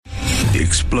The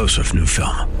explosive new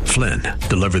film, Flynn,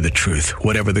 deliver the truth,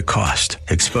 whatever the cost,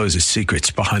 exposes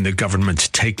secrets behind the government's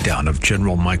takedown of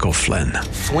General Michael Flynn.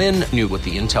 Flynn knew what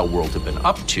the intel world had been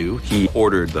up to. He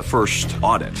ordered the first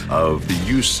audit of the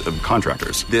use of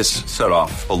contractors. This set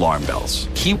off alarm bells.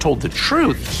 He told the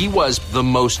truth. He was the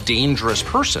most dangerous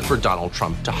person for Donald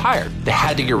Trump to hire. They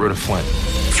had to get rid of Flynn.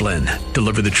 Flynn,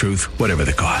 deliver the truth, whatever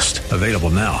the cost. Available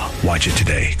now. Watch it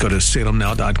today. Go to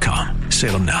salemnow.com.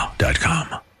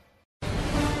 salemnow.com.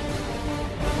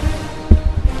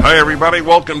 Hi, everybody.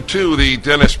 Welcome to the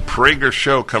Dennis Prager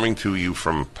Show, coming to you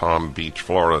from Palm Beach,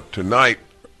 Florida. Tonight,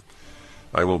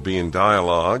 I will be in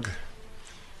dialogue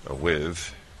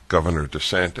with Governor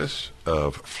DeSantis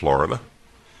of Florida,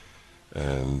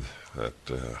 and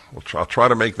I'll try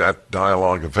to make that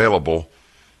dialogue available.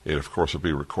 It, of course, will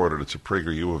be recorded. It's a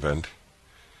PragerU event,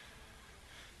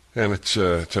 and it's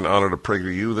an honor to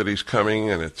PragerU that he's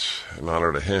coming, and it's an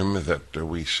honor to him that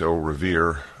we so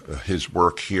revere his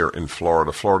work here in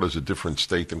Florida. Florida is a different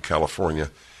state than California.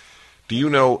 Do you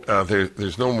know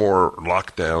there's no more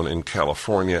lockdown in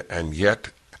California, and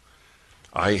yet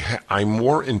I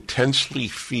more intensely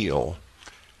feel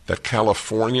that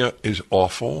California is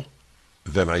awful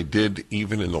than I did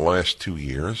even in the last 2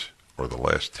 years or the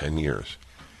last 10 years.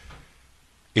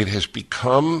 It has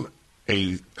become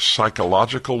a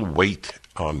psychological weight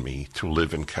on me to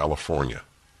live in California.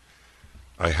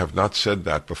 I have not said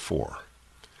that before.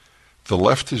 The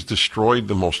left has destroyed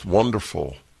the most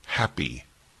wonderful, happy,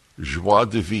 joie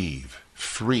de vivre,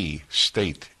 free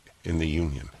state in the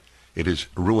Union. It has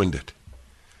ruined it.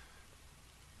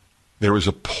 There is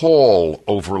a pall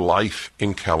over life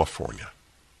in California.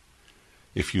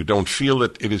 If you don't feel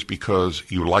it, it is because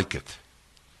you like it.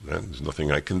 Then there's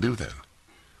nothing I can do then.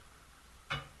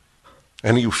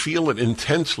 And you feel it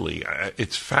intensely.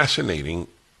 It's fascinating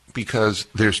because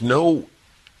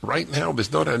right now,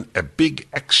 there's not a big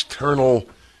external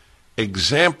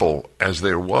example as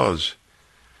there was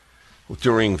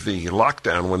during the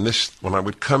lockdown when I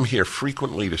would come here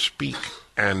frequently to speak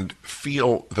and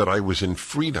feel that I was in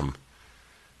freedom.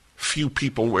 Few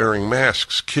people wearing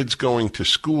masks, kids going to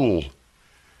school,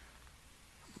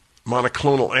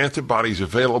 monoclonal antibodies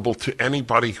available to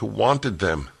anybody who wanted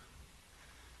them.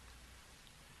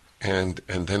 And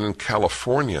then in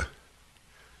California,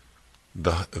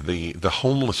 the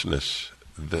homelessness,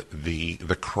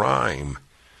 the crime,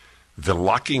 the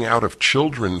locking out of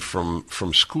children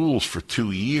from schools for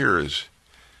 2 years,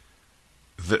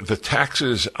 the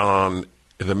taxes on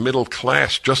the middle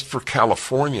class just for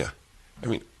California. I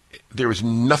mean, there is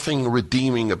nothing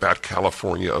redeeming about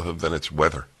California other than its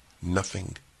weather.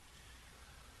 Nothing.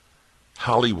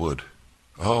 Hollywood.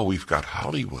 Oh, we've got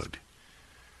Hollywood.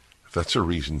 That's a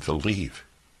reason to leave.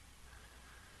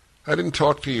 I didn't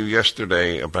talk to you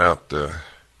yesterday about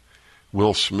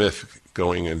Will Smith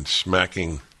going and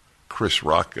smacking Chris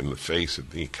Rock in the face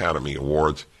at the Academy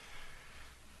Awards,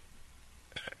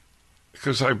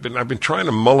 because I've been trying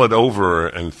to mull it over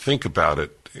and think about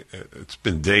it. It's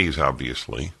been days,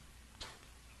 obviously.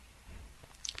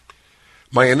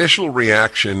 My initial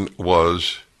reaction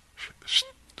was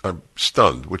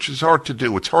stunned, which is hard to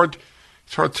do. It's hard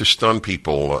to stun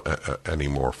people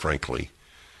anymore, frankly,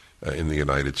 in the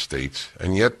United States.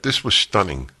 And yet this was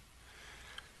stunning.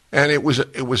 And it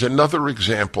was another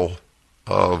example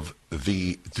of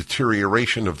the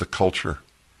deterioration of the culture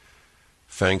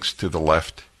thanks to the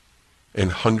left,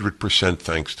 and 100%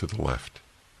 thanks to the left.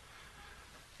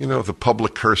 You know, the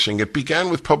public cursing, it began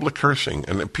with public cursing,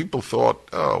 and then people thought,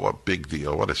 oh, what big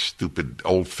deal, what a stupid,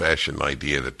 old-fashioned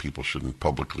idea that people shouldn't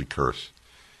publicly curse.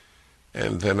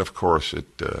 And then, of course, it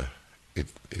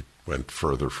went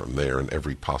further from there in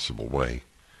every possible way.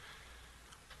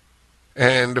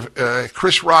 And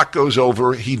Chris Rock goes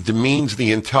over, he demeans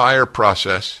the entire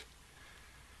process.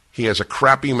 He has a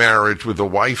crappy marriage with a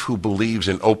wife who believes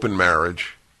in open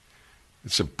marriage.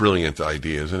 It's a brilliant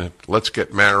idea, isn't it? Let's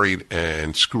get married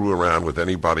and screw around with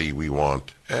anybody we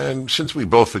want. And since we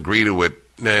both agree to it,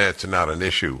 it's not an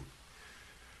issue.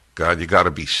 God, you got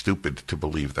to be stupid to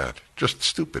believe that. Just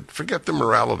stupid. Forget the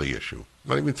morality issue. I'm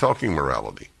not even talking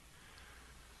morality.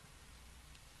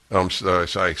 So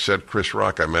I said Chris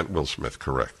Rock, I meant Will Smith,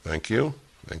 correct. Thank you,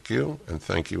 and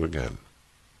thank you again.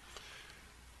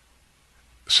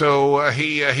 So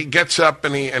he gets up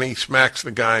and he smacks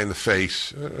the guy in the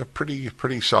face, a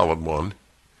pretty solid one.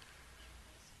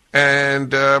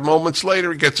 And moments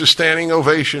later, he gets a standing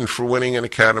ovation for winning an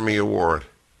Academy Award.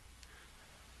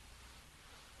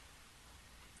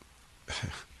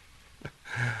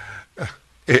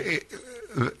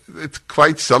 It's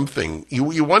quite something.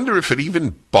 You wonder if it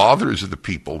even bothers the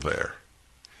people there.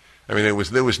 I mean,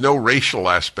 there was no racial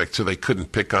aspect, so they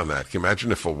couldn't pick on that. Can you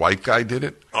imagine if a white guy did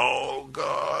it? Oh,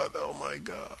 God. Oh, my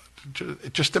God.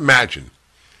 Just imagine.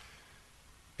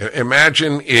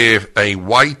 Imagine if a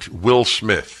white Will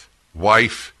Smith,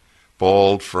 wife,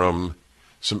 bald from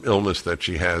some illness that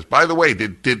she has. By the way,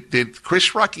 did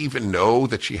Chris Rock even know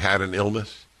that she had an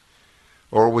illness?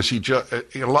 Or was he just...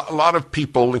 A lot of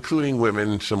people, including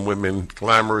women, some women,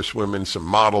 glamorous women, some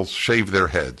models, shave their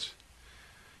heads.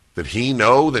 Did he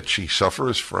know that she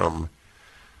suffers from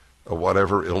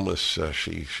whatever illness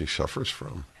she suffers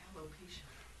from?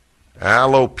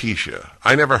 Alopecia.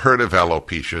 I never heard of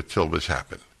alopecia till this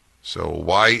happened. So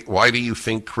why do you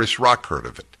think Chris Rock heard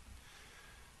of it?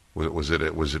 Was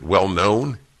it well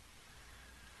known?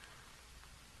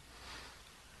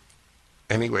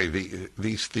 Anyway,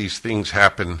 these things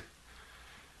happen.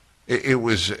 It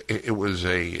was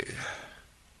an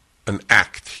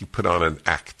act. He put on an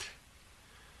act.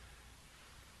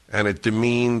 And it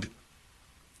demeaned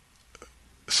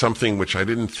something which I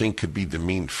didn't think could be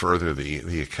demeaned further,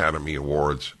 the Academy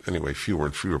Awards. Anyway, fewer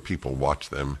and fewer people watch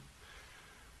them.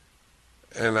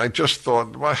 And I just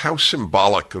thought, well, how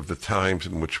symbolic of the times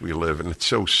in which we live. And it's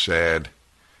so sad.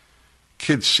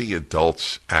 Kids see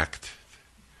adults act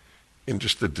in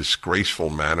just a disgraceful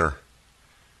manner.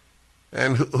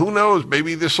 And who knows,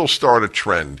 maybe this will start a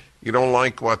trend. You don't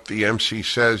like what the MC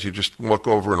says, you just walk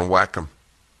over and whack him.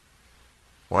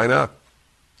 Why not?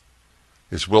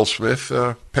 Is Will Smith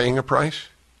paying a price?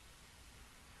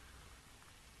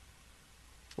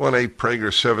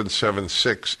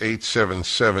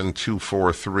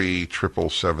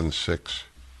 1-800-776-877-243-7776.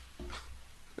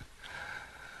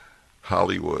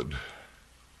 Hollywood,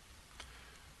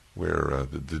 where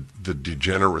the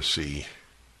degeneracy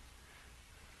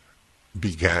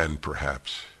began,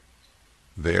 perhaps.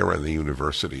 There and the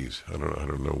universities. I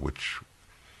don't know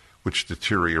which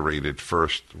deteriorated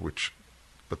first,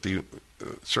 but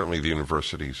certainly the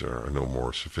universities are no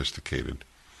more sophisticated.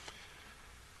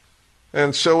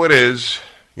 And so it is.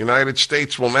 United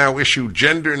States will now issue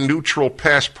gender-neutral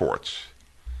passports.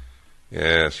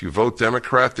 Yes, you vote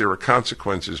Democrat, there are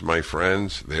consequences, my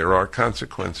friends. There are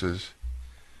consequences.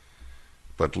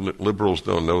 But liberals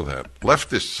don't know that.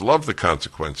 Leftists love the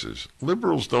consequences.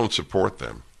 Liberals don't support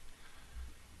them.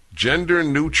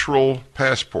 Gender-neutral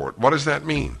passport. What does that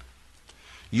mean?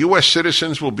 U.S.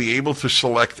 citizens will be able to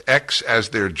select X as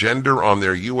their gender on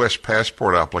their U.S.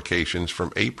 passport applications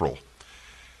from April.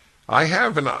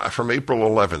 From April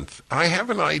 11th. I have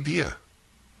an idea.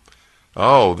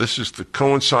 Oh, this is to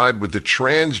coincide with the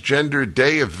Transgender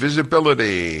Day of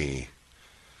Visibility.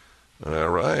 All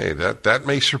right, that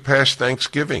may surpass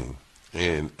Thanksgiving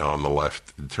on the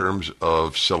left in terms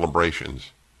of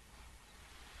celebrations.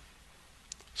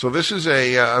 So this is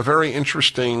a very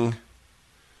interesting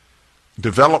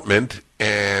development,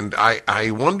 and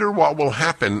I wonder what will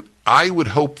happen. I would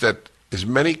hope that as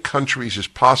many countries as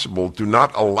possible do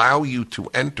not allow you to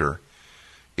enter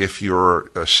if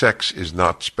your sex is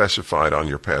not specified on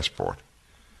your passport.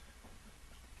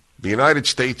 The United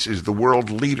States is the world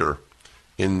leader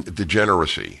in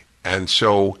degeneracy, and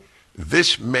so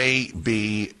this may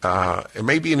be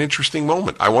an interesting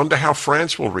moment. I wonder how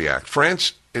France will react.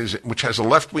 France, which has a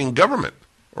left-wing government,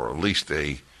 or at least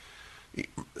a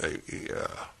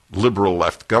liberal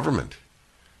left government,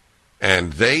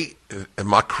 and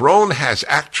Macron has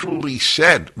actually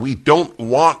said, we don't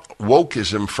want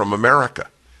wokeism from America.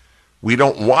 We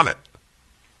don't want it.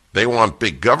 They want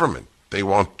big government. They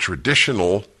want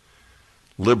traditional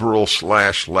liberal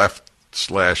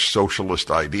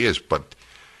 /left/socialist ideas, but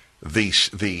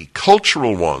the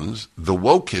cultural ones, the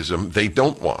wokeism, they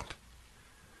don't want.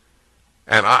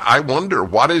 And I wonder,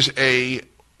 what is a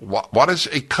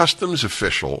customs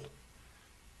official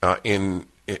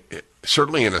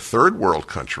certainly in a third world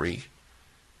country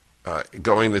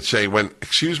going to say,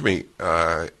 excuse me,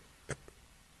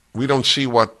 we don't see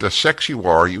what sex you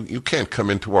are. You can't come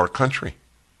into our country.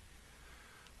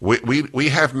 We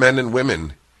have men and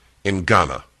women in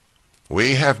Ghana.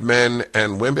 We have men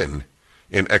and women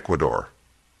in Ecuador.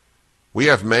 We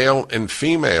have male and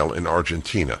female in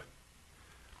Argentina.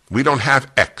 We don't have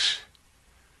X.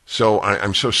 So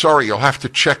I'm so sorry. You'll have to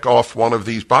check off one of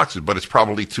these boxes, but it's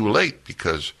probably too late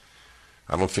because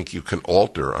I don't think you can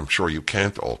alter. I'm sure you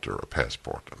can't alter a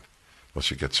passport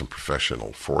unless you get some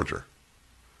professional forger.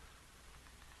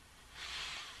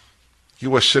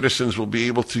 U.S. citizens will be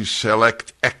able to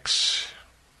select X.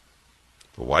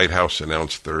 The White House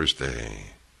announced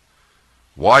Thursday.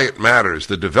 Why it matters.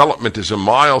 The development is a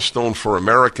milestone for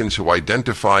Americans who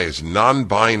identify as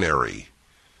non-binary.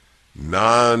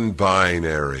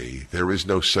 Non-binary. There is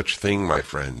no such thing, my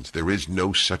friends. There is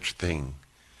no such thing.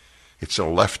 It's a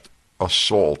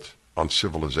assault on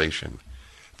civilization.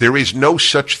 There is no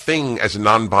such thing as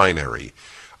non-binary.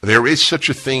 There is such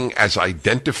a thing as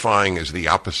identifying as the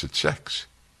opposite sex.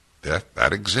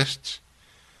 That exists.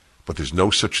 But there's no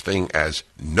such thing as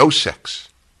no sex.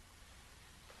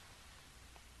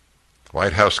 The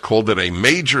White House called it a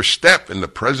major step in the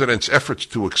president's efforts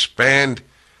to expand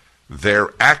their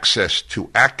access to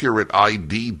accurate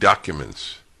ID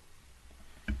documents.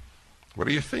 What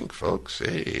do you think, folks?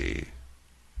 Hey.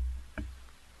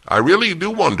 I really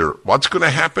do wonder what's going to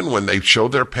happen when they show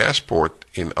their passport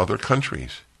in other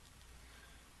countries.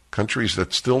 Countries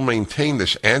that still maintain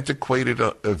this antiquated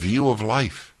view of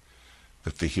life,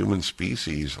 that the human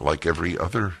species, like every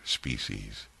other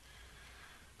species,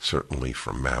 certainly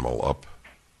from mammal up,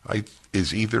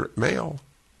 is either male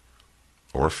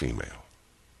or female.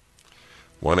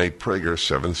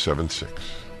 1-8-PRAGER-776.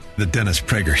 The Dennis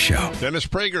Prager Show. Dennis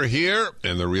Prager here,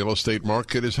 and the real estate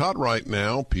market is hot right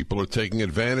now. People are taking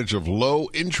advantage of low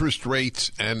interest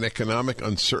rates and economic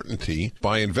uncertainty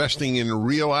by investing in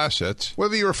real assets.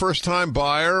 Whether you're a first-time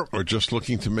buyer or just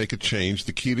looking to make a change,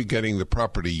 the key to getting the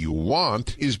property you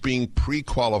want is being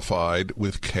pre-qualified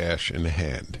with cash in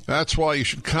hand. That's why you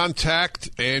should contact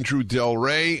Andrew Del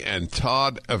Rey and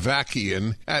Todd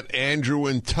Avakian at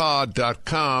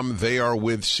andrewandtodd.com. They are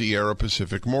with Sierra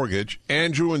Pacific Mortgage.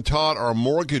 Andrew and Todd are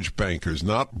mortgage bankers,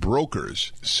 not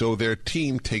brokers, so their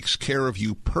team takes care of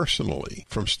you personally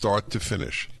from start to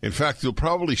finish. In fact, you'll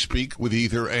probably speak with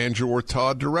either Andrew or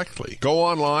Todd directly. Go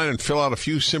online and fill out a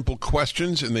few simple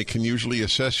questions, and they can usually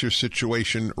assess your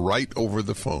situation right over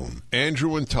the phone.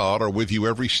 Andrew and Todd are with you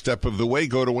every step of the way.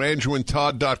 Go to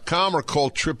andrewandtodd.com or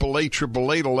call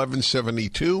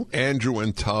 888-888-1172,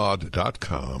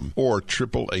 andrewandtodd.com, or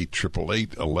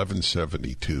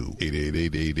 888-888-1172,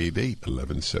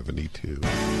 888-888-1172.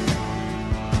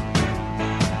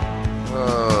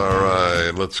 All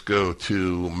right, let's go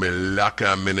to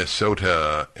Milaca,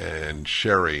 Minnesota, and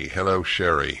Sherry. Hello,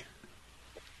 Sherry.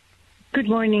 Good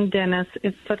morning, Dennis.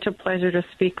 It's such a pleasure to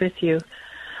speak with you.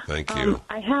 Thank you.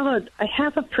 I have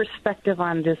a perspective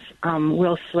on this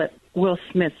Will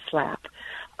Smith slap,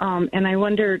 and I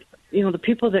wondered, the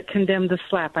people that condemn the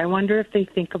slap, I wonder if they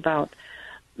think about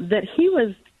that he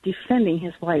was defending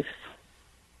his wife's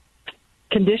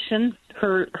condition,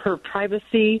 her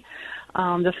privacy,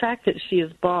 the fact that she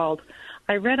is bald.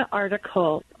 I read an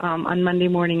article on Monday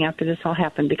morning after this all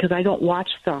happened, because I don't watch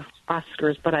the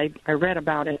Oscars, but I read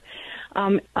about it.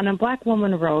 And a black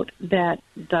woman wrote that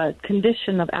the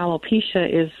condition of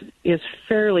alopecia is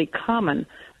fairly common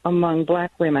among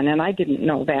black women, and I didn't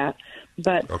know that.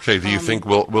 But okay, do you think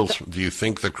do you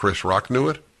think that Chris Rock knew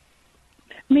it?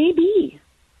 Maybe.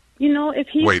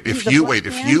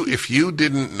 If you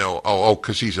didn't know,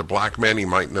 because he's a black man, he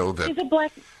might know that. He's a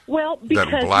black. Well, that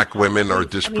black women are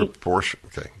disproportionate.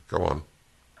 Okay, go on.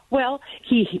 Well,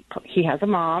 he has a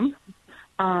mom.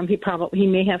 He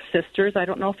may have sisters. I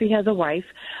don't know if he has a wife,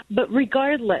 but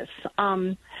regardless,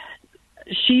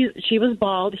 she was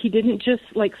bald. He didn't just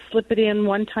slip it in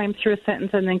one time through a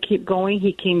sentence and then keep going.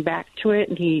 He came back to it,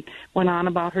 and he went on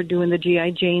about her doing the G.I.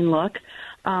 Jane look.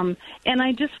 And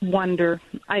I just wonder.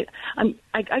 I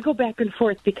go back and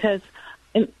forth because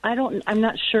I'm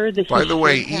not sure that. By the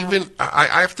way,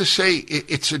 I have to say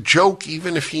it's a joke.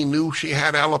 Even if he knew she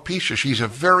had alopecia, she's a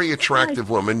very attractive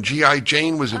woman. G.I.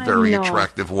 Jane was a very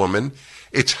attractive woman.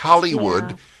 It's Hollywood.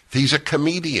 Yeah. He's a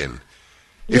comedian.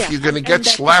 If you're going to get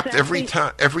slapped every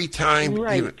time,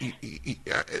 right.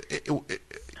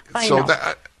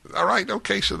 All right,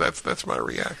 okay. So that's my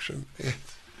reaction.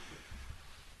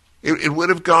 It would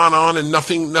have gone on, and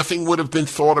nothing would have been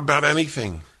thought about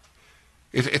anything.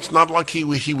 It's not like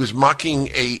he was mocking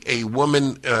a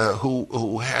woman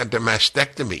who had a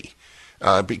mastectomy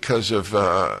because of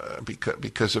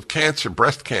cancer,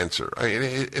 breast cancer. I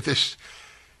mean,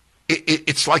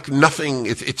 it's like nothing.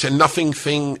 It's a nothing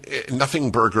thing,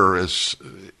 nothing burger, as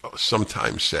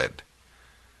sometimes said.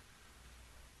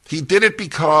 He did it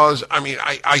because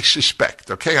I suspect.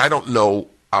 Okay, I don't know.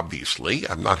 Obviously,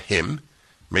 I'm not him.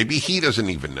 Maybe he doesn't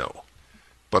even know.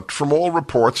 But from all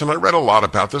reports, and I read a lot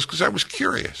about this because I was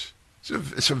curious,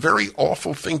 it's a very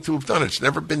awful thing to have done. It's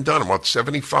never been done in,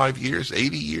 75 years,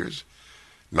 80 years,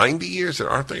 90 years?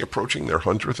 Aren't they approaching their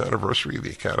 100th anniversary of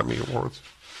the Academy Awards?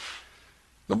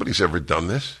 Nobody's ever done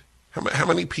this. How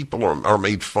many people are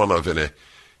made fun of in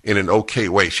an okay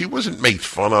way? She wasn't made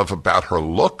fun of about her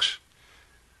looks.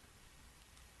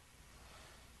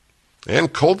 Ann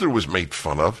Coulter was made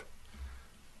fun of.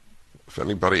 If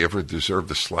anybody ever deserved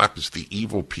the slap, it's the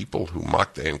evil people who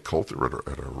mocked Ann Coulter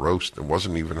at a roast. It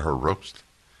wasn't even her roast.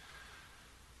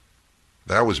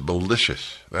 That was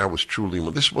malicious. That was truly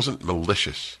malicious. This wasn't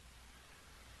malicious.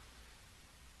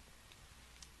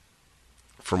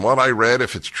 from what I read,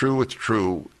 if it's true, it's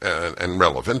true and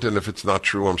relevant. And if it's not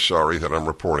true, I'm sorry that I'm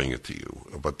reporting it to you.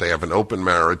 But they have an open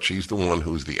marriage. She's the one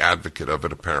who's the advocate of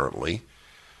it, apparently.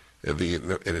 And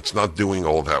it's not doing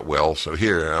all that well. So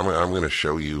here, I'm going to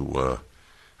show you,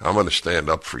 I'm going to stand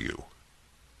up for you.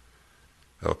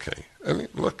 Okay. I mean,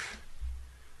 look.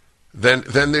 Then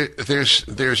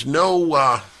there's no,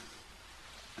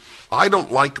 I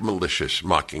don't like malicious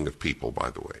mocking of people, by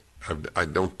the way. I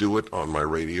don't do it on my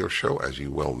radio show, as you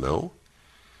well know.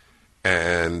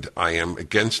 And I am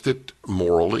against it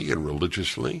morally and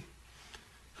religiously.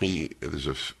 There's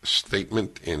a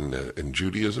statement in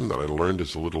Judaism that I learned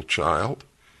as a little child.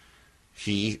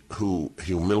 He who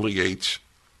humiliates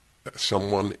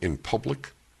someone in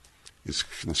public is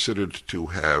considered to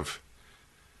have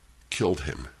killed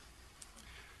him.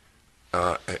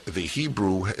 The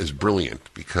Hebrew is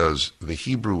brilliant because the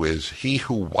Hebrew is, he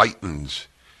who whitens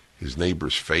his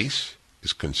neighbor's face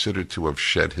is considered to have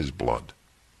shed his blood.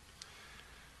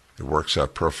 It works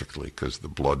out perfectly because the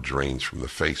blood drains from the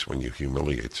face when you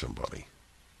humiliate somebody.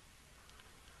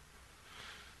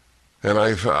 And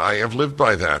I have lived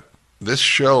by that. This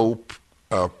show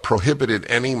prohibited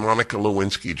any Monica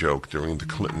Lewinsky joke during the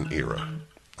Clinton era.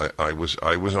 I was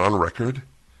on record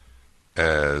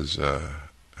as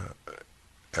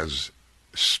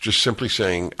just simply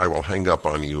saying, I will hang up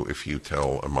on you if you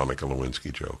tell a Monica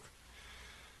Lewinsky joke.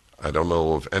 I don't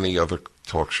know of any other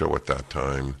talk show at that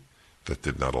time that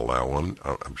did not allow one.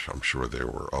 I'm sure there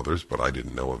were others, but I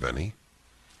didn't know of any.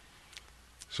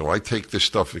 So I take this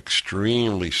stuff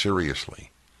extremely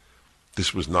seriously.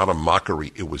 This was not a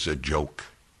mockery. It was a joke.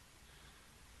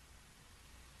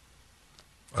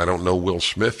 I don't know Will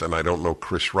Smith, and I don't know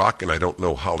Chris Rock, and I don't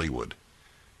know Hollywood.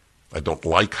 I don't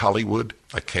like Hollywood.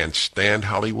 I can't stand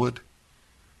Hollywood.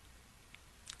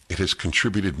 It has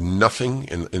contributed nothing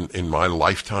in my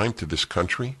lifetime to this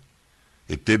country.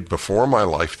 It did before my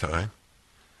lifetime.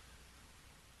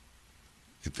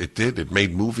 It did. It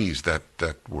made movies that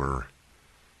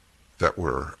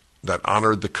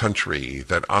honored the country,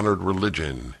 that honored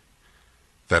religion,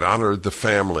 that honored the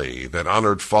family, that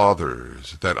honored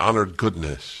fathers, that honored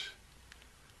goodness.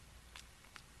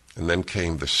 And then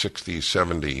came the 60s,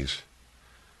 70s,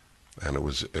 and it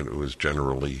was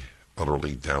generally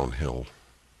utterly downhill.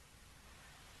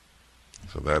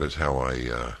 So that is how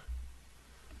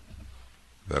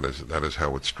that is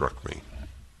how it struck me.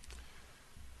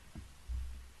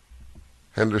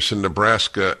 Henderson,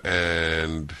 Nebraska,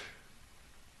 and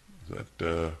let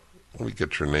me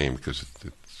get your name because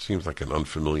it seems like an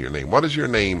unfamiliar name. What is your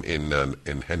name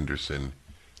in Henderson,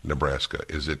 Nebraska?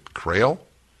 Is it Crail?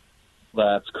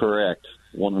 That's correct.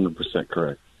 100%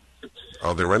 correct.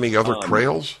 Are there any other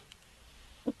Crails?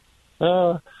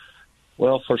 Well,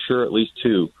 for sure, at least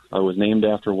two. I was named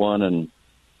after one, and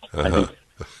I think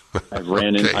I've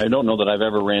ran in. I don't know that I've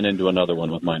ever ran into another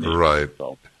one with my name. Right.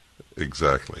 So.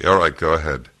 Exactly. All right, go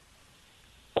ahead.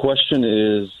 Question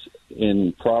is,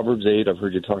 in Proverbs 8, I've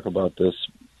heard you talk about this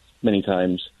many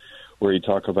times, where you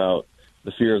talk about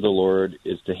the fear of the Lord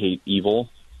is to hate evil.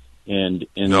 And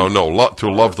to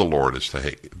love the Lord is to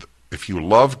hate. If you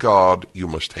love God, you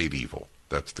must hate evil.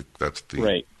 That's the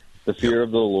right. The fear of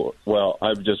the Lord. Well,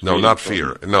 I've just not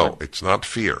fear. No, it's not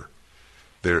fear.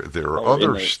 There are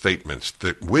other statements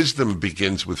that wisdom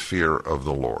begins with fear of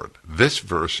the Lord. This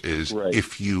verse is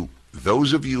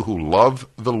those of you who love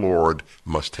the Lord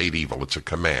must hate evil. It's a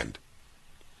command.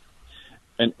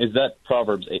 And is that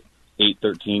Proverbs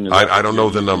 8:13? I don't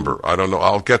know the number. I don't know.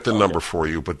 I'll get the number for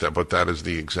you, but that is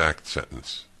the exact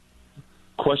sentence.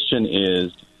 Question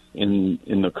is, in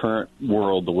the current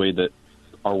world, the way that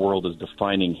our world is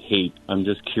defining hate, I'm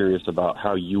just curious about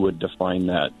how you would define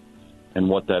that and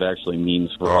what that actually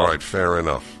means for us. All right, fair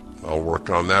enough. I'll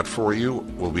work on that for you.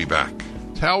 We'll be back.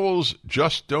 Towels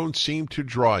just don't seem to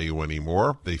dry you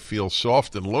anymore. They feel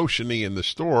soft and lotiony in the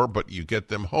store, but you get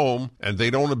them home and they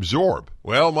don't absorb.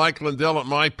 Well, Mike Lindell at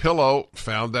MyPillow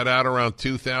found that out around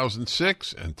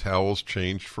 2006, and towels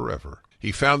changed forever.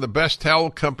 He found the best towel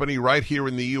company right here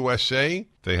in the USA.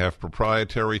 They have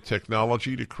proprietary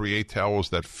technology to create towels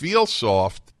that feel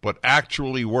soft but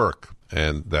actually work,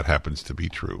 and that happens to be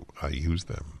true. I use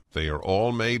them. They are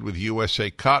all made with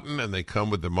USA cotton, and they come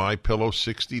with the MyPillow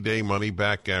 60-day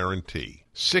money-back guarantee.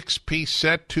 6-piece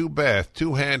set, 2 bath,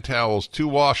 2 hand towels, 2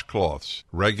 washcloths.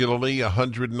 Regularly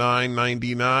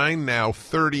 $109.99, now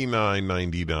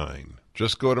 $39.99.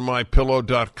 Just go to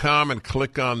MyPillow.com and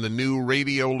click on the new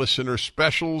radio listener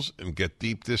specials and get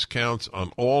deep discounts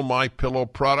on all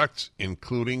MyPillow products,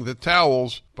 including the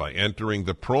towels, by entering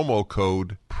the promo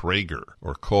code Prager,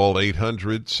 or call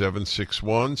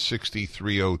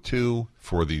 800-761-6302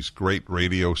 for these great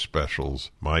radio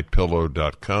specials.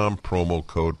 MyPillow.com, promo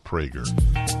code Prager.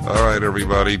 All right,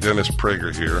 everybody, Dennis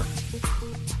Prager here.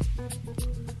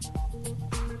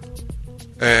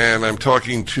 And I'm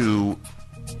talking to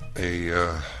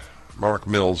Mark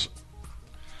Mills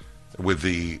with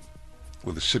the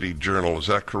City Journal. Is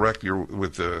that correct? You're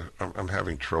with the. I'm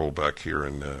having trouble back here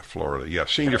in Florida. Yeah,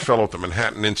 senior fellow at the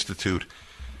Manhattan Institute.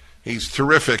 He's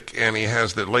terrific, and he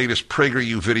has the latest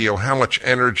PragerU video. How much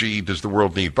energy does the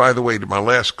world need? By the way, to my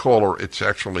last caller, it's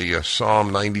actually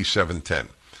Psalm 97:10.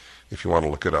 If you want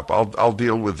to look it up, I'll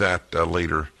deal with that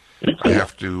later. I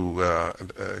have to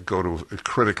go to a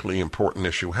critically important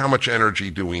issue. How much energy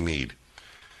do we need?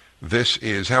 This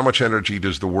is How Much Energy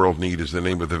Does the World Need is the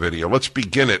name of the video. Let's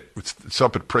begin it. It's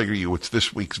up at PragerU. It's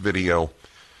this week's video.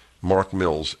 Mark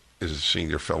Mills is a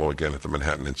senior fellow again at the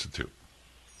Manhattan Institute.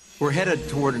 We're headed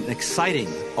toward an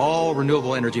exciting,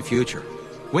 all-renewable energy future.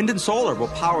 Wind and solar will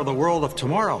power the world of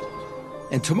tomorrow.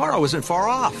 And tomorrow isn't far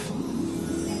off.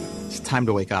 It's time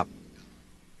to wake up.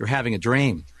 You're having a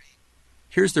dream.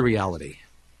 Here's the reality.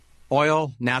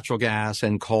 Oil, natural gas,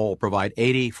 and coal provide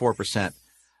 84%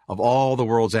 of all the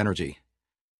world's energy.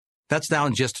 That's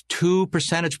down just 2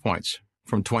 percentage points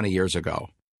from 20 years ago.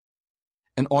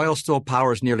 And oil still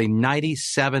powers nearly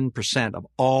 97% of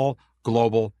all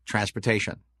global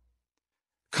transportation.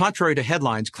 Contrary to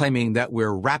headlines claiming that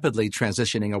we're rapidly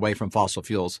transitioning away from fossil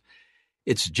fuels,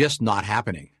 it's just not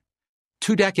happening.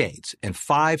 2 decades and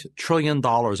 $5 trillion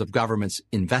of governments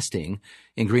investing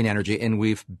in green energy, and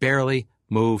we've barely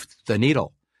moved the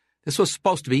needle. This was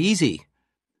supposed to be easy.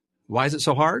 Why is it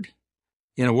so hard?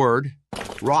 In a word,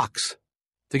 rocks.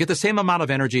 To get the same amount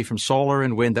of energy from solar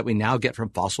and wind that we now get from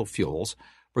fossil fuels,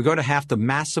 we're going to have to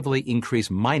massively increase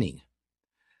mining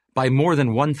by more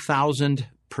than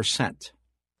 1,000%.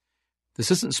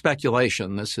 This isn't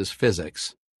speculation, this is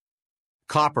physics.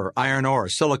 Copper, iron ore,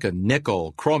 silicon,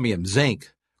 nickel, chromium,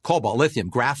 zinc, cobalt, lithium,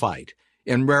 graphite,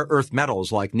 and rare earth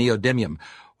metals like neodymium.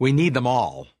 We need them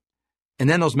all. And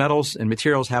then those metals and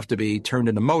materials have to be turned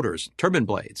into motors, turbine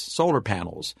blades, solar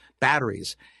panels,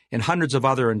 batteries, and hundreds of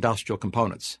other industrial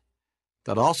components.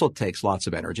 That also takes lots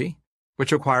of energy,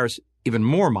 which requires even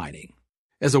more mining.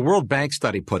 As a World Bank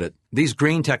study put it, these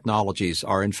green technologies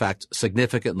are in fact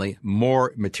significantly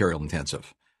more material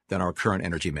intensive than our current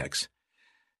energy mix.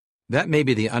 That may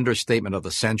be the understatement of the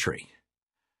century.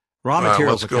 Raw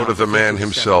materials. Let's go to the man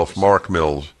himself, Mark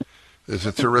Mills. There's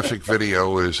a terrific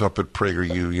video. It is up at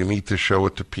PragerU. You need to show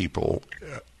it to people.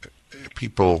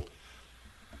 People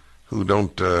who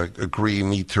don't agree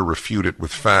need to refute it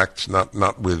with facts,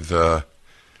 not with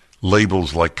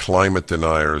labels like climate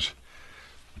deniers.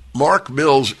 Mark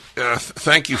Mills,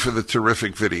 thank you for the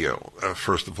terrific video,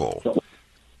 first of all.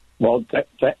 Well,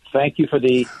 thank you for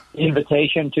the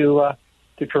invitation to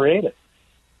create it.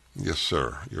 Yes,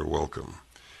 sir. You're welcome.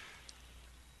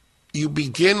 You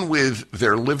begin with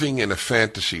they're living in a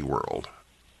fantasy world.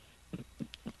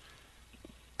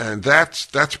 And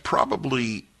that's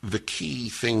probably the key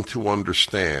thing to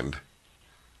understand.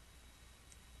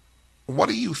 What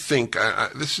do you think?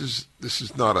 This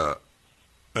is not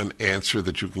an answer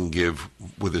that you can give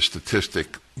with a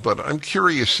statistic, but I'm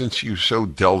curious, since you so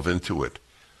delve into it,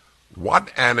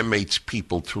 what animates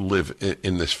people to live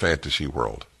in this fantasy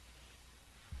world?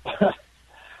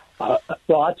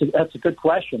 Well, that's a good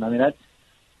question. I mean,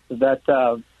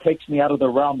 that takes me out of the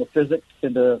realm of physics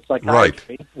into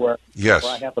psychiatry, right. where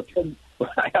I have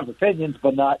opinions,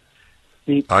 but not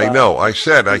deep. I know. I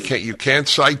said you can't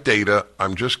cite data.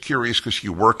 I'm just curious because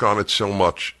you work on it so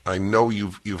much. I know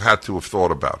you've had to have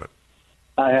thought about it.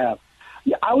 I have.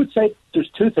 Yeah, I would say there's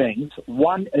two things.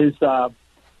 One is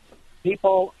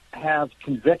people have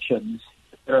convictions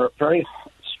that are very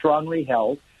strongly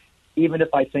held, even if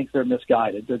I think they're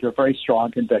misguided. They're very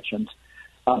strong convictions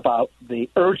about the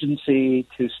urgency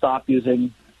to stop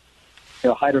using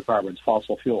hydrocarbons,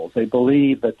 fossil fuels. They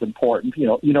believe it's important.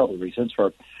 You know the reasons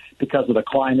because of the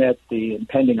climate, the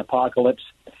impending apocalypse.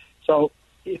 So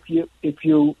if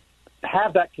you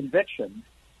have that conviction,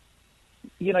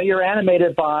 you're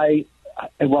animated by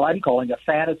what I'm calling a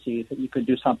fantasy that you can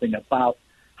do something about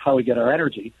how we get our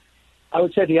energy. I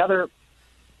would say the other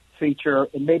feature,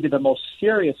 and maybe the most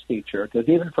serious feature, because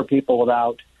even for people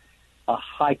without a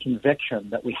high conviction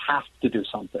that we have to do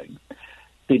something,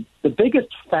 the biggest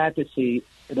fantasy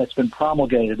that's been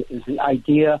promulgated is the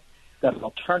idea that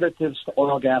alternatives to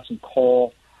oil, gas, and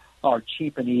coal are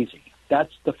cheap and easy.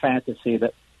 that's the fantasy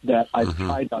that I've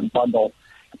tried to unbundle,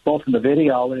 both in the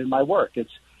video and in my work.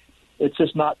 It's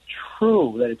just not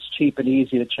true that it's cheap and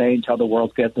easy to change how the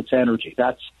world gets its energy.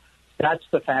 That's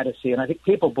the fantasy, and I think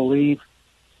people believe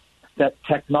that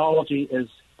technology is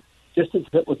just as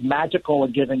if it was magical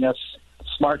in giving us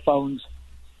smartphones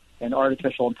and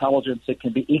artificial intelligence. It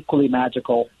can be equally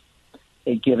magical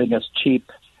in giving us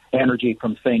cheap energy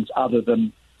from things other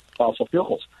than fossil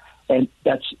fuels, and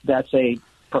that's a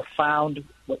profound,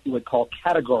 what you would call,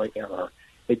 category error.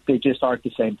 They just aren't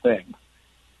the same thing.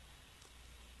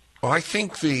 Well, I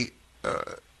think the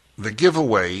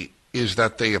giveaway is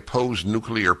that they oppose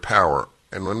nuclear power.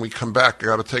 And when we come back, I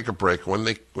got to take a break. When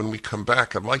we come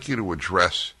back, I'd like you to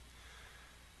address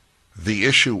the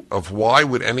issue of why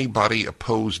would anybody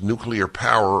oppose nuclear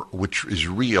power, which is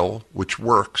real, which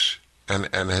works, and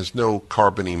has no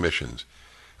carbon emissions.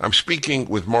 I'm speaking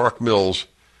with Mark Mills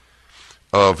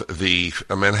of the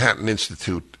Manhattan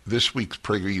Institute, this week's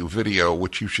PragerU video,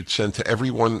 which you should send to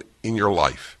everyone in your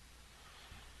life.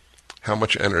 How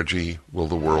much energy will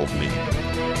the world need?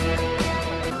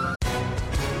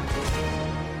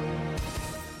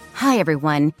 Hi,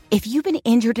 everyone. If you've been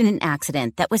injured in an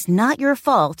accident that was not your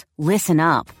fault, listen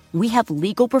up. We have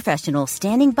legal professionals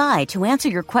standing by to answer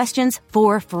your questions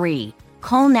for free.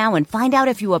 Call now and find out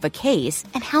if you have a case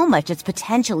and how much it's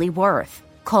potentially worth.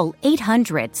 Call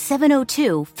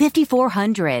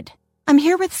 800-702-5400. I'm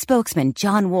here with spokesman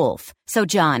John Wolf. So,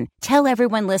 John, tell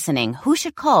everyone listening who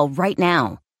should call right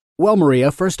now. Well,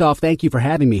 Maria, first off, thank you for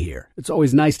having me here. It's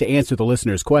always nice to answer the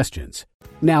listeners' questions.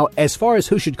 Now, as far as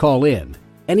who should call in,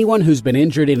 anyone who's been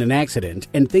injured in an accident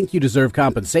and think you deserve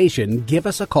compensation, give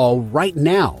us a call right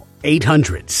now.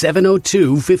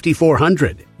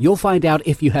 800-702-5400. You'll find out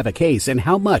if you have a case and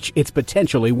how much it's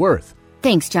potentially worth.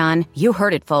 Thanks, John. You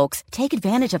heard it, folks. Take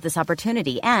advantage of this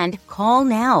opportunity and call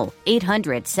now.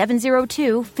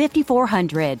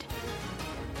 800-702-5400.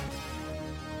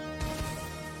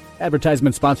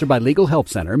 Advertisement sponsored by Legal Help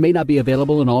Center. May not be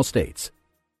available in all states.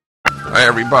 Hi,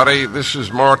 everybody. This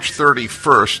is March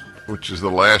 31st, which is the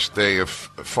last day of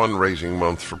fundraising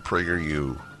month for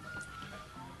PragerU.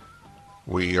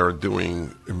 We are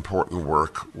doing important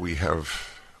work. We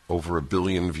have over 1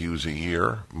 billion views a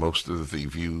year. Most of the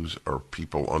views are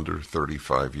people under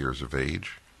 35 years of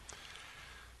age.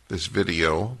 This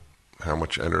video, How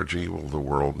Much Energy Will the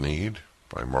World Need,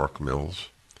 by Mark Mills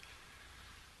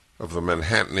of the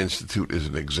Manhattan Institute, is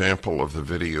an example of the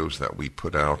videos that we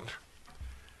put out.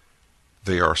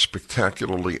 They are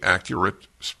spectacularly accurate,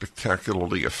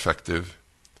 spectacularly effective,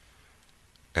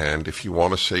 and if you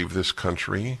want to save this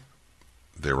country,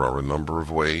 there are a number of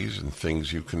ways and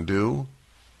things you can do,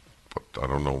 but I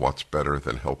don't know what's better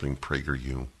than helping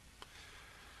PragerU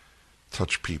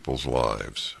touch people's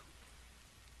lives.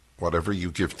 Whatever you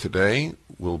give today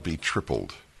will be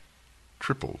tripled.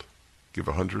 Tripled. Give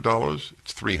 $100,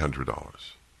 it's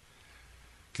 $300.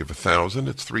 Give $1,000,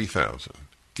 it's $3,000.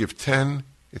 Give 10,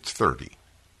 it's 30.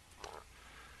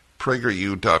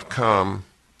 PragerU.com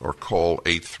or call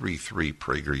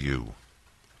 833-PragerU.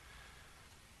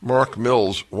 Mark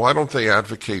Mills, why don't they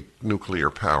advocate nuclear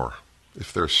power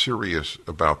if they're serious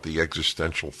about the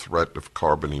existential threat of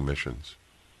carbon emissions?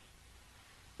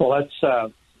 Well,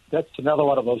 that's another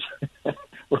one of those.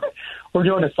 We're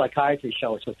doing a psychiatry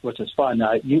show, which is fun.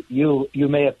 You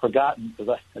may have forgotten,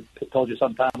 because I told you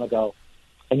some time ago,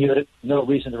 and you had no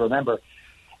reason to remember.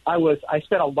 I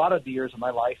spent a lot of years of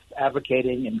my life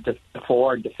advocating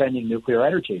for and defending nuclear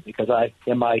energy, because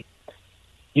in my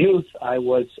youth, I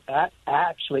was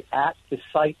actually at the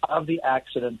site of the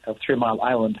accident of 3 Mile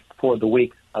Island for the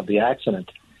week of the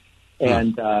accident.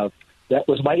 And that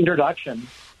was my introduction,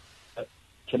 a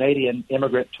Canadian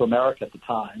immigrant to America at the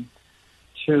time,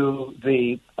 to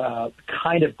the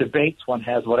kind of debates one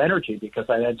has about energy, because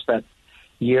I had spent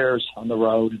years on the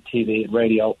road, and TV and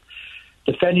radio,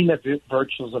 defending the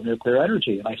virtues of nuclear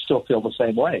energy, and I still feel the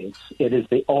same way. It is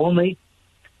the only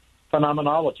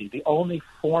phenomenology, the only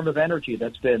form of energy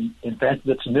that's been invented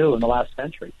that's new in the last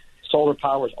century. Solar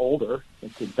power is older,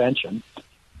 its invention.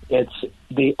 It's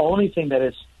the only thing that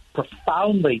is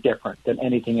profoundly different than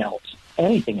anything else.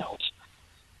 But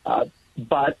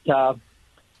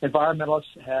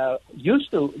environmentalists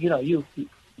used to, you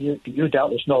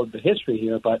doubtless know the history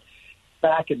here, but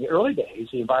back in the early days,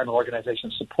 the environmental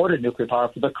organizations supported nuclear power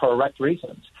for the correct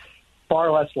reasons.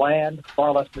 Far less land,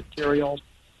 far less materials,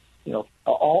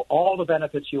 all the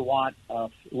benefits you want,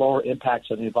 lower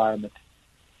impacts on the environment,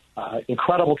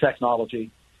 incredible technology.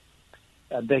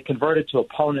 And they converted to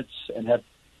opponents and have,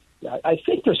 I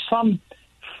think there's some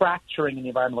fracturing in the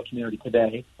environmental community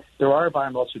today. There are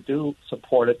environmentalists who do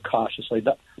support it cautiously,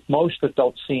 but most that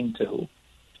don't seem to.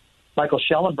 Michael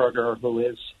Schellenberger, who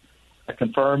is a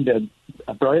confirmed and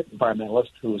a brilliant environmentalist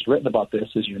who has written about this,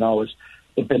 as you know,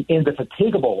 has been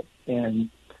indefatigable in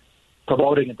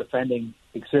promoting and defending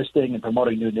existing and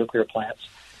promoting new nuclear plants.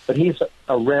 But he's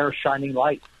a rare shining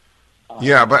light.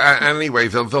 Yeah, but anyway,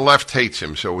 the left hates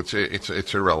him, so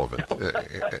it's irrelevant.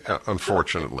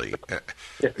 Unfortunately,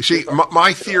 see,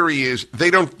 my theory is they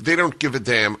don't give a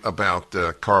damn about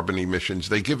carbon emissions.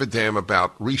 They give a damn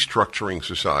about restructuring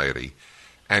society,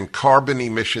 and carbon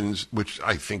emissions, which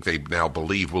I think they now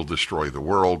believe will destroy the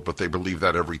world, but they believe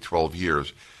that every 12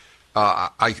 years.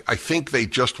 I think they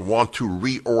just want to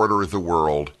reorder the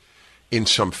world in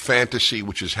some fantasy,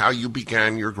 which is how you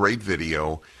began your great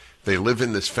video. They live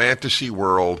in this fantasy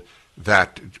world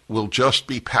that will just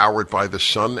be powered by the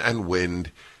sun and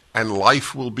wind, and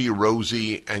life will be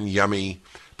rosy and yummy.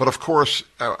 But of course,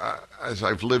 as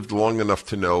I've lived long enough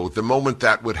to know, the moment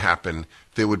that would happen,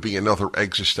 there would be another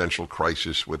existential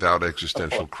crisis. Without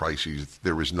existential crises,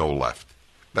 there is no left.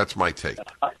 That's my take.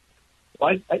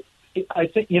 I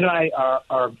think,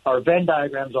 our Venn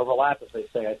diagrams overlap, as they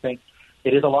say. I think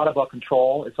it is a lot about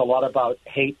control. It's a lot about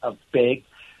hate of big.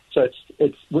 So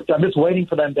I'm just waiting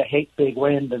for them to hate big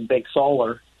wind and big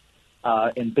solar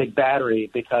and big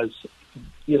battery, because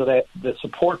the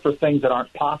support for things that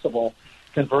aren't possible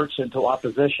converts into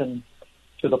opposition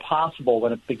to the possible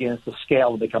when it begins to scale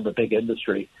and become a big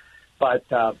industry. But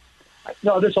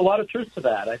no, there's a lot of truth to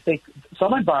that. I think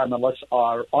some environmentalists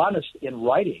are honest in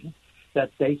writing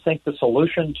that they think the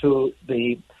solution to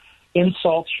the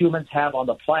insults humans have on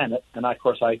the planet, and of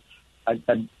course I'm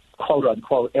quote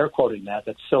unquote air quoting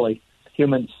that's silly.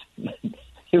 Humans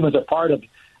are part of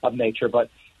nature,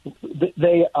 but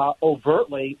they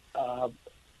overtly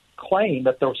claim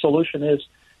that the solution is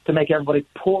to make everybody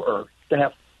poorer, to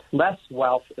have less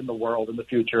wealth in the world in the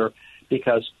future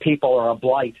because people are a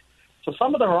blight. So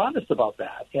some of them are honest about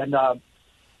that, and I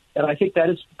think that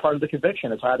is part of the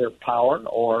conviction. It's either power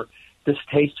or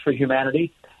distaste for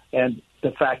humanity, and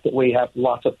the fact that we have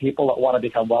lots of people that want to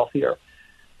become wealthier.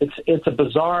 It's a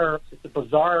bizarre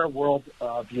world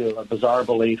view, a bizarre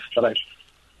belief that I've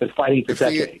been fighting for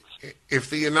decades.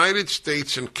 If the United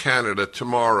States and Canada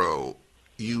tomorrow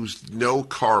used no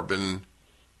carbon-based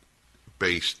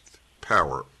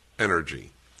power,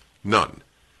 energy, none,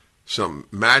 some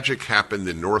magic happened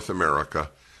in North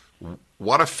America,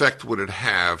 what effect would it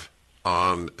have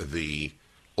on the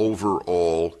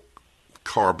overall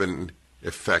carbon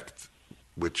effect,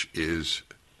 which is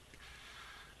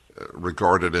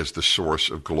regarded as the source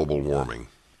of global warming?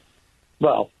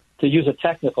 Well, to use a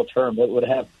technical term, it would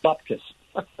have bupkis.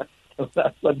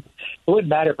 It wouldn't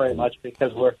matter very much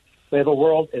because we have a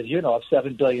world, as you know, of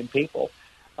 7 billion people.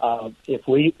 If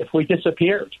we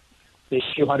disappeared, the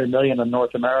few hundred million in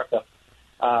North America,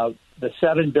 the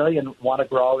 7 billion want to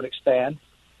grow and expand,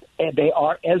 and they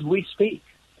are, as we speak,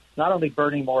 not only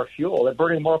burning more fuel, they're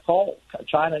burning more coal.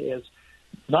 China is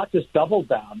not just doubled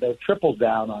down, they've tripled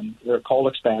down on their coal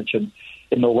expansion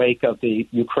in the wake of the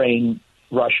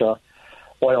Ukraine-Russia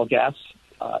oil gas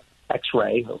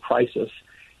X-ray or crisis.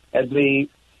 And the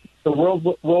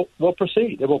world will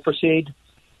proceed. It will proceed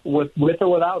with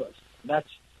or without us.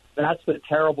 That's the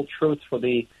terrible truth for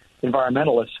the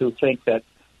environmentalists who think that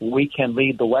we can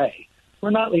lead the way.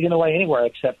 We're not leading the way anywhere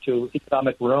except to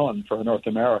economic ruin for North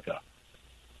America.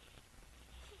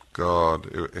 God,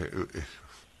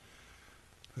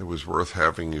 it was worth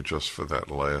having you just for that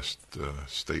last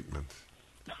statement.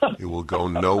 It will go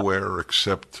nowhere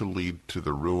except to lead to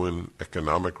the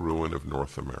economic ruin of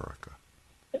North America.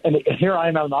 And here I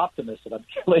am an optimist, and I'm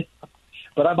killing.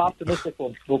 But I'm optimistic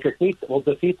we'll defeat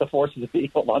the forces of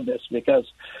evil on this,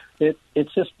 because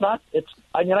it's just not.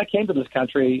 I mean, I came to this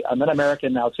country. I'm an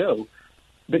American now too,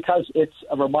 because it's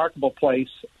a remarkable place.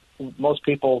 Most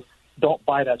people don't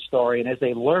buy that story, and as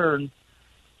they learn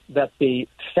that the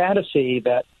fantasy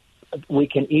that we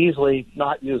can easily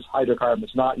not use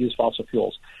hydrocarbons, not use fossil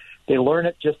fuels, they learn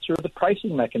it just through the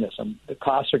pricing mechanism. The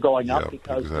costs are going up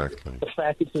because the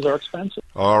packages are expensive.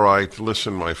 All right.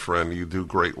 Listen, my friend, you do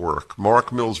great work.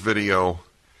 Mark Mills' video,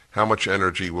 How Much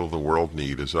Energy Will the World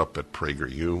Need, is up at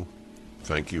PragerU.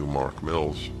 Thank you, Mark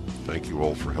Mills. Thank you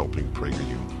all for helping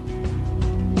PragerU.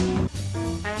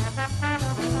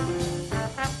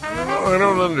 I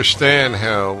don't understand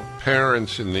how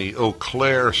parents in the Eau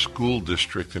Claire school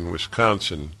district in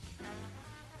Wisconsin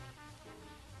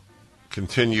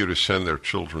continue to send their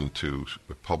children to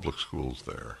the public schools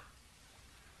there.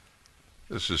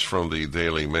 This is from the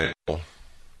Daily Mail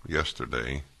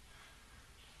yesterday.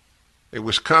 A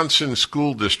Wisconsin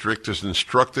school district has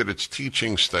instructed its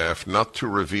teaching staff not to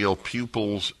reveal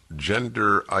pupils'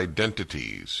 gender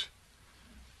identities.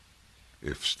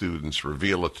 if students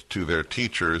reveal it to their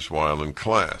teachers while in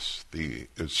class. The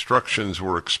instructions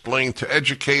were explained to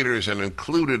educators and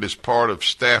included as part of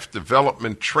staff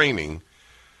development training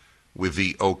with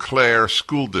the Eau Claire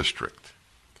School District.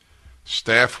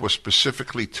 Staff was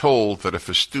specifically told that if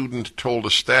a student told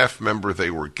a staff member they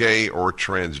were gay or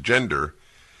transgender,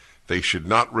 they should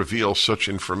not reveal such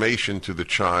information to the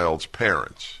child's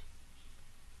parents.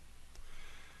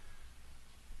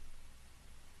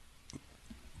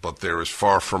 But there is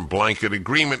far from blanket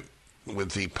agreement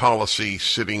with the policy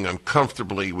sitting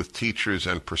uncomfortably with teachers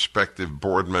and prospective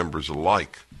board members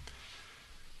alike.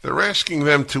 They're asking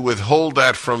them to withhold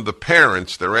that from the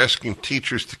parents. They're asking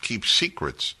teachers to keep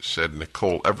secrets, said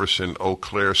Nicole Everson, Eau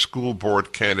Claire school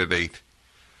board candidate.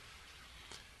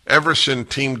 Everson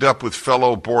teamed up with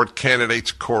fellow board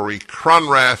candidates Corey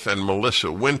Cronrath and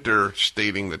Melissa Winter,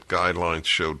 stating that guidelines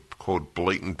showed, quote,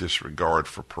 blatant disregard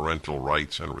for parental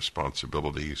rights and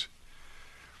responsibilities.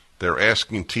 They're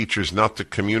asking teachers not to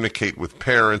communicate with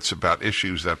parents about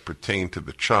issues that pertain to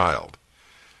the child.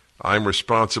 I'm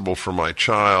responsible for my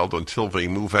child until they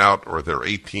move out or they're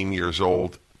 18 years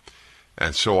old,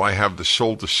 and so I have the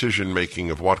sole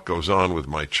decision-making of what goes on with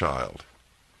my child.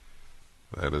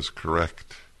 That is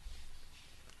correct.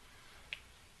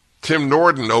 Tim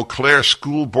Norden, Eau Claire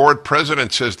School Board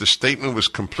President, says the statement was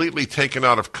completely taken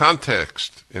out of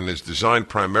context and is designed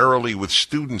primarily with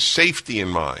student safety in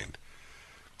mind.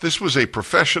 This was a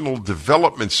professional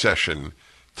development session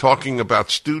talking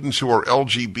about students who are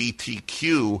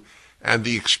LGBTQ and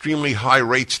the extremely high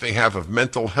rates they have of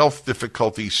mental health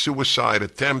difficulties, suicide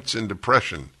attempts, and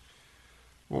depression.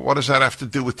 Well, what does that have to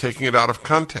do with taking it out of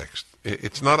context?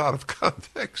 It's not out of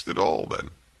context at all, then.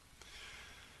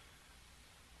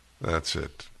 That's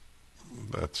it.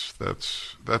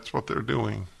 That's what they're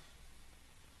doing.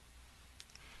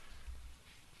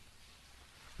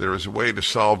 There is a way to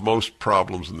solve most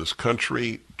problems in this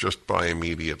country just by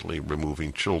immediately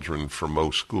removing children from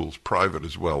most schools, private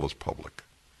as well as public.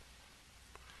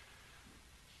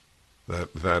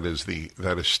 That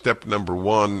is step number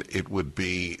one. That would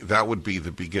be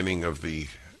the beginning of the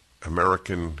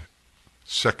American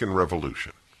Second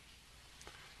Revolution.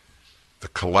 The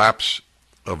collapse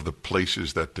of the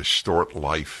places that distort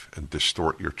life and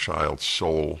distort your child's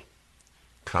soul,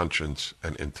 conscience,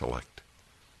 and intellect.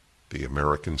 The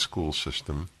American school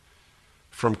system,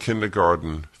 from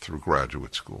kindergarten through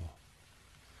graduate school.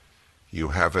 You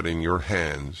have it in your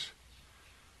hands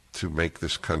to make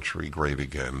this country great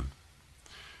again.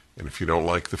 And if you don't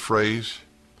like the phrase,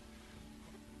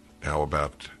 how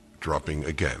about dropping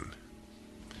again?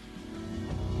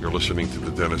 You're listening to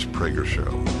The Dennis Prager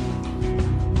Show.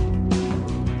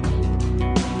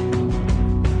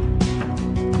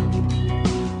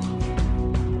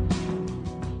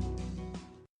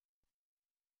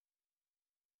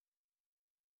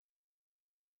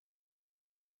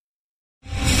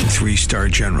 Three-star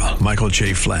General Michael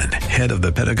J. Flynn, head of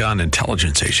the Pentagon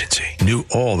Intelligence Agency, knew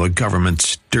all the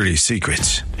government's dirty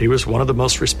secrets. He was one of the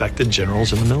most respected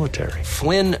generals in the military.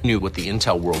 Flynn knew what the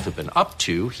intel world had been up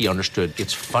to. He understood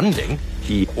its funding.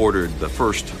 He ordered the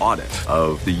first audit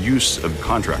of the use of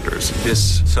contractors.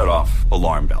 This set off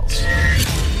alarm bells.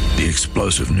 The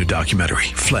explosive new documentary,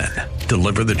 Flynn,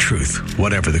 Deliver the Truth,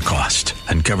 Whatever the Cost,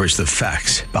 uncovers the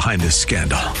facts behind this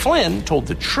scandal. Flynn told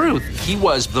the truth. He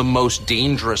was the most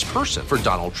dangerous person for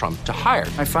Donald Trump to hire.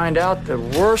 I find out the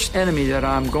worst enemy that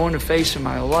I'm going to face in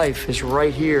my life is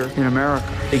right here in America.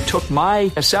 They took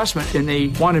my assessment and they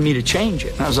wanted me to change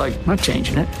it. And I was like, I'm not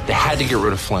changing it. They had to get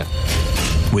rid of Flynn.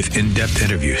 With in-depth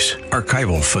interviews,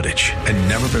 archival footage, and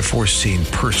never-before-seen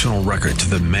personal records of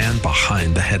the man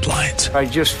behind the headlines. I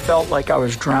just felt like I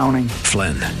was drowning.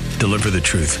 Flynn, Deliver the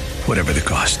Truth, Whatever the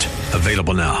Cost.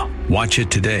 Available now. Watch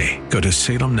it today. Go to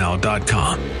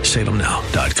salemnow.com.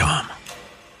 salemnow.com.